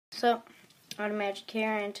So, Automagic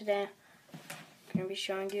here, and today I'm going to be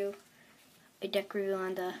showing you a deck review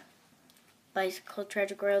on the Bicycle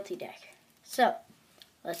Tragic Royalty deck. So,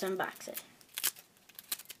 let's unbox it.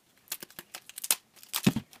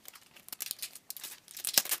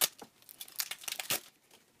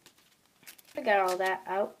 I got all that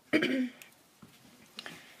out.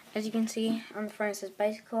 As you can see, on the front it says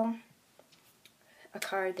Bicycle, a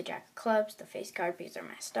card, the Jack of Clubs, the face card because they're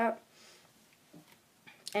messed up,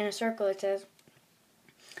 and a circle it says,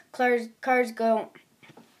 cards glow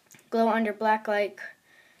under black light,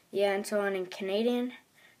 and so on in Canadian.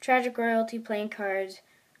 Tragic Royalty playing cards,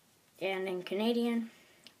 and in Canadian.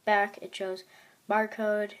 Back it shows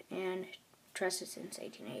barcode and trusted since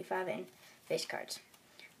 1885 and face cards.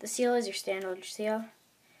 The seal is your standard seal.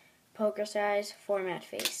 Poker size, format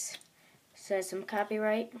face. It says some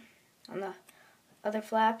copyright. On the other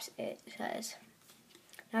flaps it says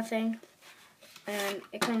nothing. And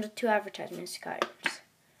it comes with 2 advertisements cards.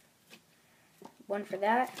 One for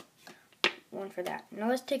that, one for that. Now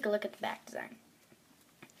let's take a look at the back design.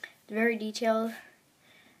 It's very detailed,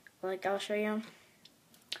 like I'll show you.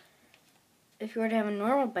 If you were to have a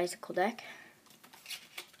normal bicycle deck,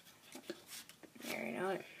 there you know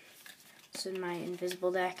it. This is my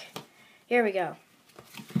invisible deck. Here we go.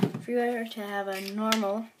 If you were to have a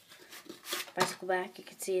normal bicycle deck, you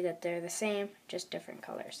can see that they're the same, just different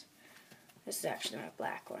colors. This is actually my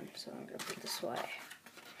black one, so I'm going to put this away.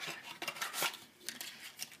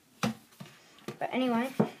 But anyway,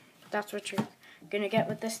 that's what you're going to get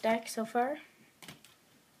with this deck so far.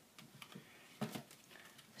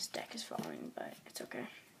 This deck is falling, but it's okay.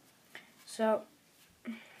 So,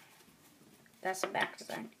 that's the back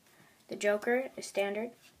design. The Joker is standard,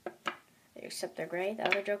 except they're gray. The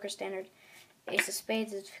other Joker is standard. Ace of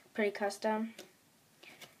Spades is pretty custom.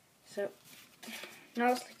 So, now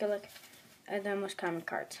let's take a look at the most common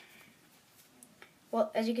cards.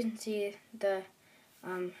 Well, as you can see, the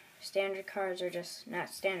standard cards are just not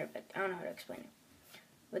standard, but I don't know how to explain it.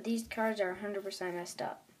 But these cards are 100% messed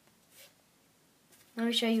up. Let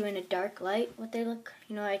me show you in a dark light what they look.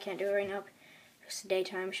 You know, I can't do it right now. It's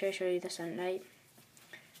daytime. Should I show you this at night?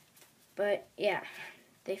 But yeah,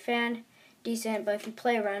 they fan decent, but if you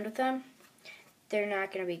play around with them, they're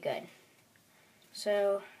not going to be good.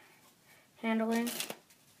 So, handling,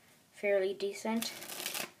 fairly decent.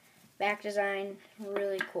 Back design,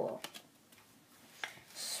 really cool.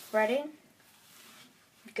 Spreading,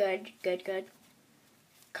 good.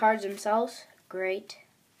 Cards themselves, great.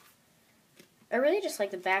 I really just like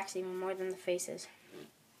the backs even more than the faces.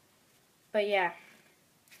 But yeah,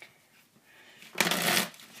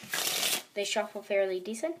 they shuffle fairly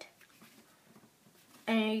decent.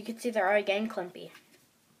 And you can see they're again clumpy.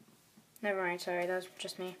 Never mind, sorry, that was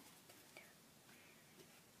just me.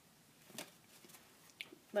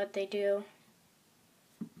 But they do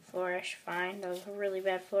flourish fine. That was a really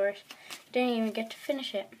bad flourish. Didn't even get to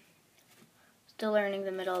finish it. Still learning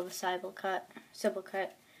the middle of the sybil cut.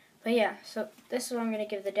 But yeah, so this is what I'm going to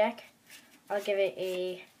give the deck. I'll give it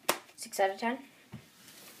a 6 out of 10.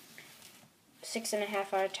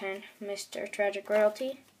 6.5 out of 10, Mr. Tragic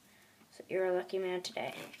Royalty. So you're a lucky man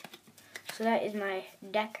today. So that is my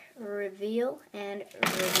deck reveal and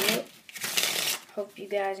review. Hope you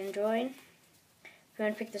guys enjoyed. If you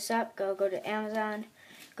want to pick this up, go to Amazon,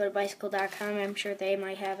 go to bicycle.com. I'm sure they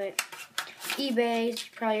might have it. eBay is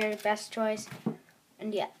probably your best choice.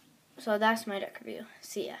 And yeah, so that's my deck review.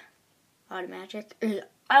 See ya. Automagic is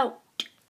out.